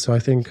Middle East. So I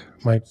think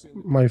my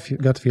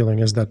gut feeling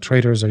is that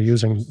traders are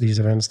using these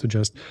events to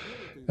just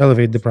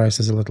elevate the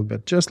prices a little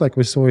bit, just like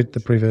we saw it the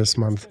previous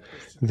month.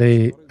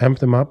 They amped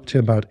them up to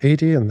about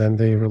 80 and then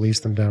they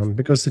released them down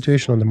because the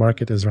situation on the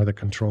market is rather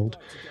controlled.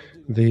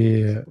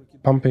 The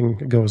pumping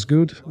goes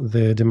good,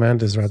 the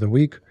demand is rather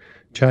weak.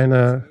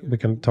 China, we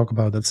can talk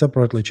about that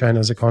separately.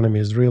 China's economy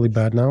is really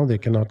bad now. They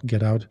cannot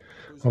get out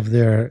of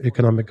their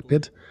economic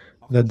pit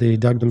that they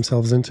dug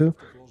themselves into.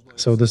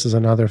 So this is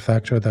another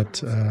factor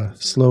that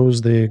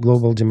slows the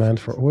global demand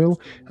for oil,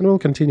 and we'll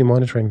continue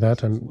monitoring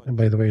that. And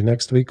by the way,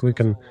 next week we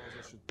can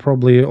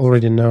probably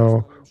already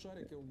know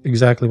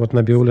exactly what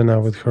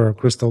Nabiullina with her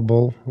crystal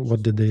ball,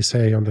 what did they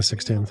say on the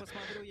 16th.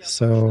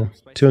 So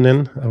tune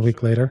in a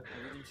week later.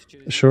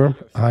 Sure,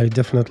 I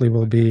definitely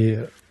will be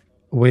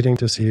waiting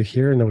to see you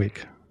here in a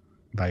week.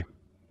 Bye.